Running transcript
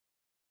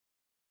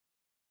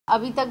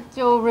अभी तक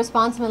जो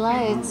response मिला,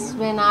 it's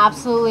been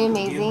absolutely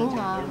amazing.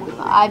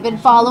 I've been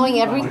following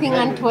everything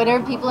on Twitter.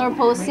 People are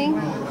posting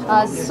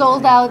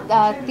sold out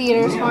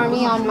theaters for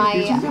me on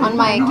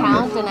my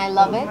account, and I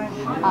love it.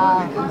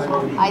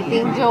 I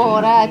think जो हो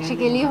रहा है अच्छे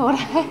के लिए हो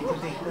रहा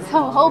है. So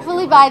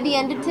hopefully by the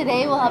end of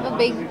today we'll have a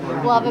big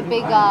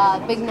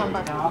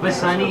number. But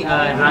Sunny,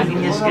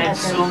 Ragini has scared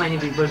so many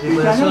people.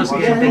 People are so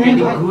scared. They're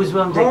getting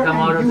goosebumps. They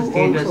come out of the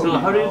theater. So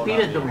how do you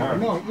feel at the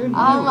moment?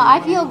 I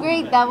feel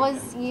great. That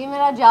was ये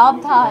मेरा job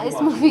था इस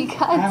movie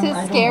का to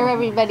scare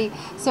everybody.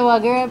 So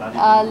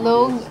अगर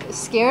लोग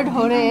scared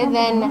हो रहे हैं,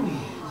 then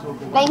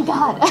thank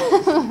God.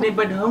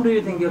 But whom do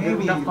you think you're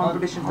giving tough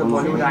competition to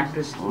Bollywood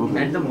actress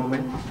at the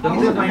moment? Who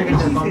do you find it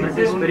the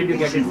competitive spirit you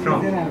get it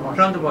from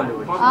the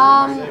Bollywood?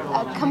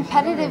 A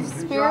competitive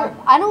spirit.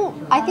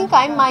 I think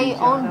I'm my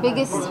own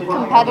biggest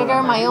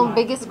competitor, my own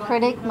biggest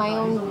critic, my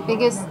own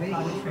biggest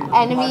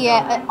enemy.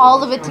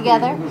 All of it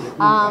together.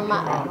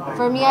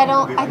 For me,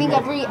 I think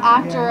every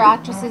actor or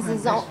actresses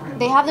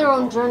they have their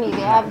own journey.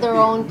 They have their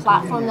own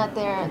platform that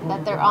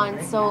they're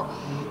on. So.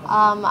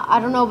 I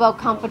don't know about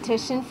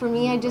competition. For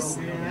me, I just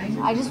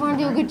want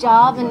to do a good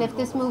job, and if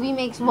this movie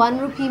makes 1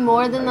 rupee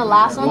more than the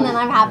last one, then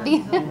I'm happy.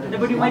 No,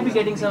 but you might be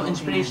getting some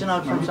inspiration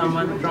out from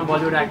someone from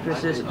Bollywood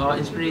actresses or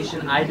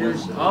inspiration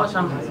idols or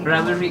some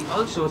rivalry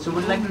also. So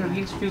would you like to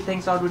release a few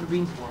things out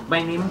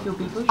by naming few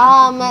people?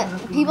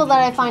 People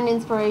that I find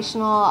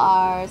inspirational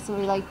are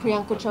somebody like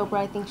Priyanka Chopra.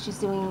 I think she's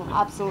doing an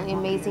absolutely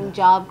amazing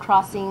job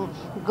crossing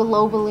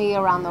globally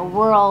around the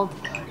world,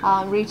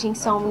 reaching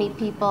so many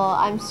people.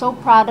 I'm so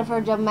proud of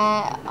her. जब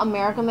मैं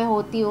America में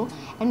होती हूँ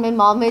and मैं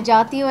mall में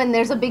जाती हूँ and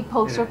there's a big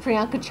poster of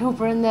Priyanka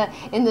Chopra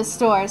in the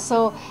store.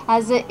 So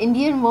as an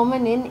Indian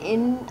woman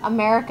in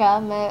America,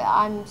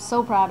 I'm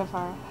so proud of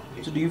her.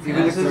 So do you feel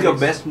this is your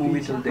best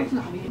movie till date?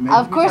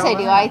 Of course I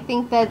do. I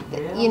think that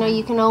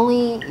you can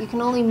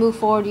only move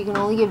forward. You can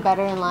only get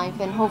better in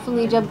life, and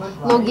hopefully जब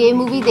लोग ये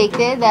movie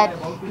देखते हैं, that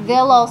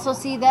they'll also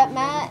see that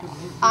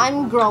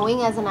I'm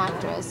growing as an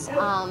actress,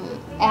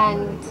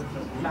 and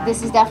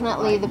this is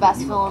definitely the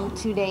best film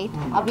to date.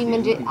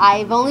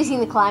 I've only seen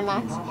the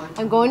climax.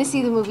 I'm going to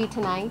see the movie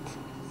tonight.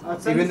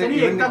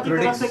 even the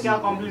critics से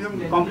क्या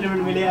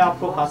compliment मिले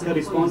आपको, खासकर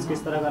response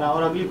किस तरह का रहा,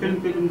 और अगली फिल्म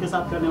इनके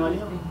साथ करने वाली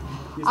है?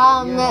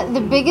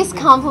 The biggest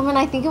compliment,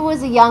 I think it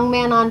was a young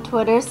man on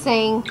Twitter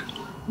saying,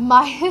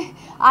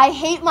 I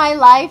hate my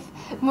life.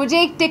 मुझे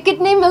एक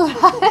ticket नहीं मिल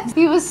रहा है.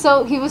 He was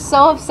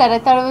so upset. I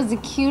thought it was the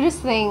cutest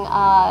thing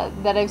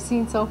that I've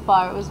seen so far.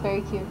 It was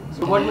very cute.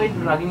 So what made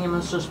Ragini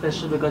MMS so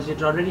special? Because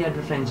it already had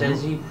a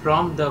franchisee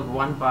from the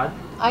one part.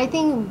 I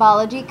think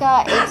Balaji का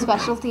एक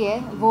specialty है,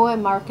 वो है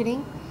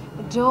marketing.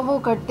 जो वो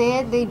करते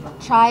हैं, they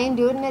try and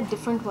do it in a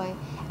different way.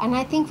 And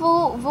I think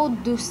वो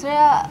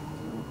दूसरा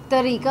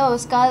तरीका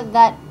उसका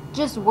that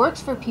just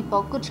works for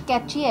people. कुछ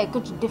catchy है,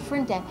 कुछ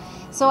different है.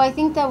 So I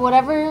think that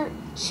whatever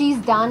she's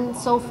done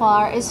so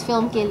far is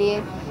film के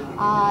लिए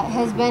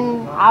has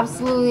been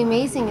absolutely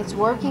amazing. It's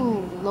working.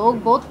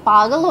 लोग बहुत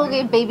पागल हो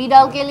गए baby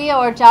doll के लिए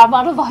और 4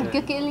 bottle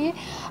vodka के लिए.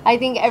 I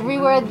think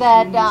everywhere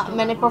that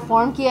मैंने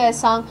perform किया है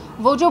song,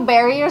 वो जो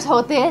barriers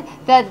होते हैं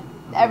that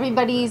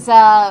everybody's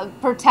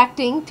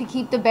protecting to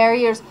keep the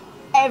barriers,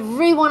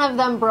 every one of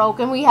them broke,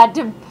 and we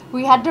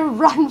had to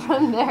run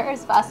from there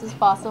as fast as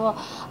possible.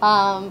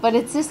 But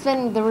it's just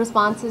been, the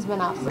response has been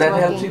absolutely. That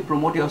helps you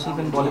promote yourself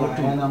in Bollywood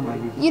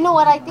too. You know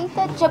what? I think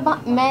that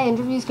जब मैं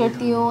interviews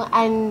करती हूँ,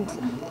 and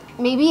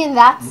maybe in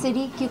that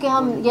city,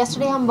 क्योंकि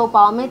yesterday हम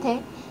भोपाल में थे,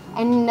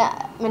 and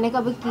मैंने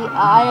कभी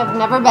I have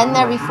never been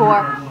there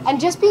before, and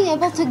just being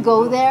able to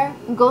go there,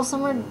 go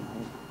somewhere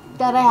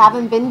that I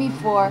haven't been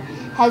before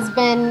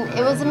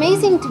it was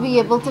amazing to be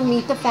able to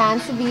meet the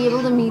fans, to be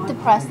able to meet the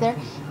press there.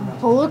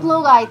 बहुत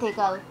लोग आए थे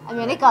कल,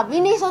 मैंने कभी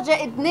नहीं सोचा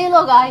इतने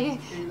लोग आए.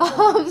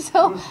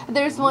 So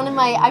there's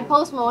I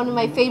post one of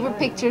my favorite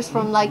pictures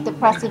from like the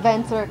press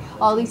events or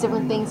all these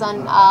different things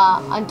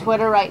on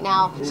Twitter right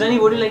now. Sunny,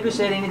 would you like to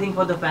share anything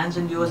for the fans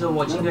and viewers who are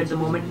watching you at the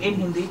moment in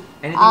Hindi?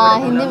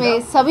 Hindi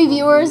में सभी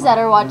viewers that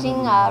are watching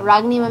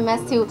Ragini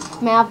MMS too,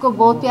 मैं आपको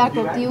बहुत प्यार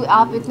करती हूँ.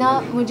 आप इतना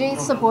मुझे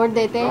support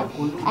देते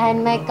हैं,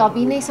 and मैं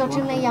कभी नहीं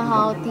सोचूं मैं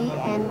यहाँ होती,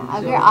 and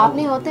अगर आप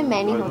नहीं होते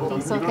मैं नहीं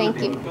होती. So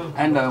thank you.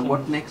 And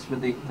what next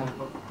with the?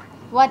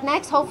 What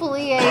next?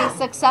 Hopefully a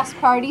success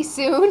party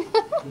soon.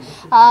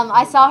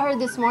 I saw her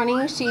this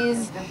morning.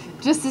 She's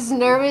just as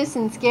nervous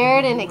and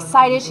scared and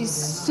excited. She's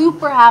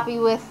super happy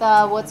with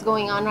what's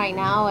going on right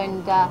now,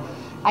 and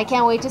I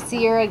can't wait to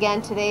see her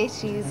again today.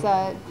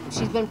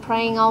 She's been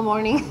praying all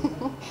morning,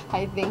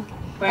 I think.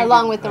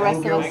 Along with the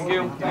rest of us.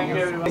 Thank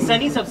you.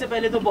 Sunny, सबसे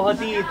पहले तो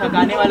बहुत ही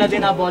थकाने वाला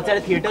दिन, आप बहुत सारे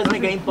theatres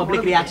में गई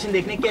पब्लिक रिएक्शन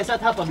देखने, कैसा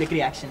था पब्लिक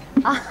रिएक्शन?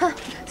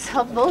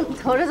 सब बहुत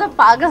थोड़ा सा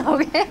पागल हो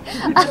गए.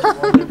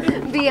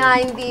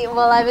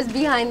 I was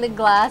behind the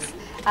glass.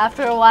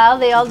 After a while,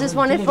 they all just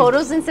wanted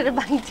photos instead of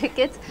buying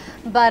tickets.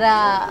 But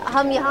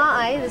हम यहाँ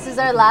आए. This is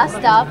our last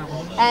stop,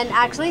 and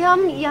actually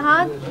हम यहाँ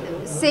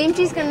same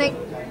चीज़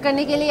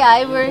करने के लिए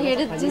आए. We're here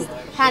to just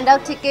hand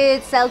out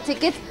tickets, sell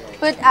tickets.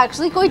 but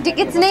actually कोई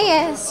tickets नहीं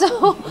है, so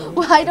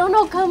I don't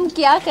know हम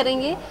क्या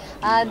करेंगे.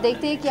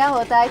 देखते हैं क्या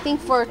होता है. I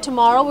think for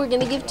tomorrow we're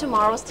gonna give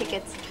tomorrow's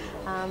tickets.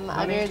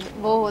 अगर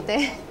वो होते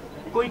हैं.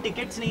 कोई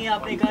टिकट्स नहीं है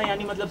आपने कहा,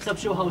 यानी मतलब सब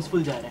शो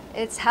हाउसफुल जा रहे हैं.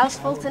 It's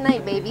houseful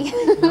tonight, baby.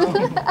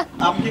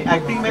 आपकी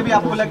एक्टिंग में भी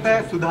आपको लगता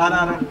है सुधार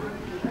आ रहा है?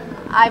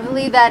 I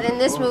believe that in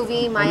this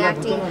movie my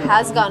acting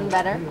has gotten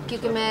better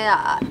क्योंकि मैं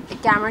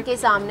कैमरा के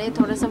सामने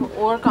थोड़ा सा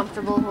और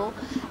comfortable हूँ.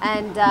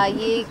 And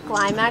ये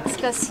climax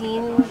का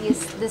scene,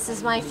 this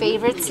is my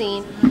favorite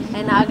scene.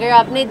 And अगर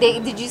आपने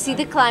did you see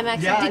the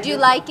climax? Yeah, did you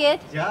like it?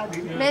 Yeah,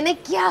 मैंने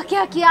क्या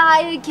क्या किया,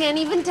 I can't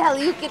even tell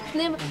you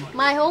कितने,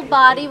 my whole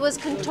body was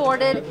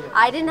contorted.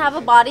 I didn't have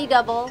a body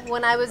double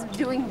when I was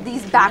doing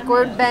these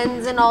backward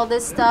bends and all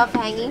this stuff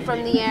hanging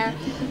from the air.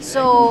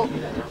 So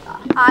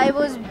I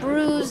was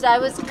bruised, I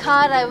was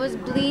cut, I was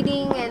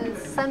bleeding, and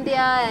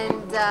Sandhya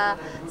and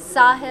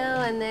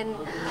Sahil, and then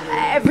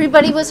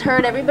everybody was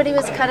hurt, everybody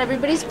was cut,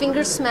 everybody's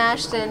fingers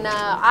smashed, and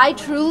I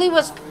truly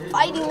was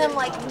fighting them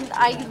like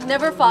I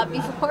never fought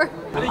before.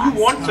 You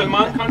want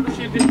Salman Khan to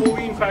see this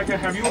movie? In fact,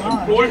 have you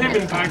told him?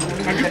 In fact,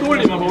 have you told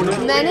him about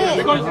it?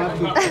 Because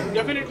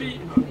definitely.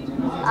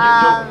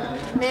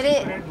 मेरे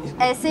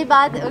ऐसे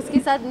बात उसके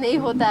साथ नहीं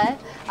होता है.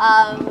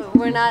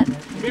 We're not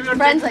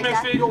friends like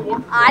that.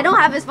 I don't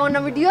have his phone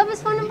number. Do you have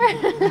his phone number?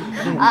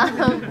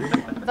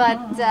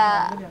 But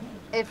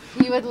if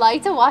he would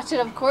like to watch it,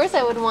 of course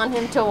I would want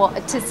him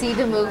to see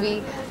the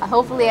movie.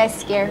 Hopefully I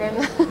scare him.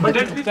 But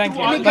thank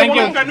you. Thank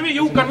you.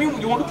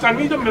 You want to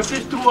convey the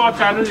message through our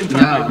channel. In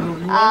fact,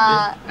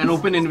 an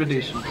open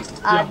invitation.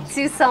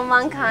 To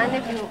Salman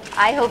Khan,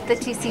 I hope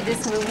that you see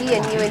this movie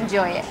and you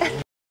enjoy it.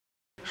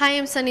 Hi,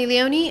 I'm Sunny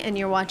Leone, and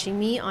you're watching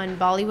me on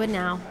Bollywood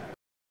Now.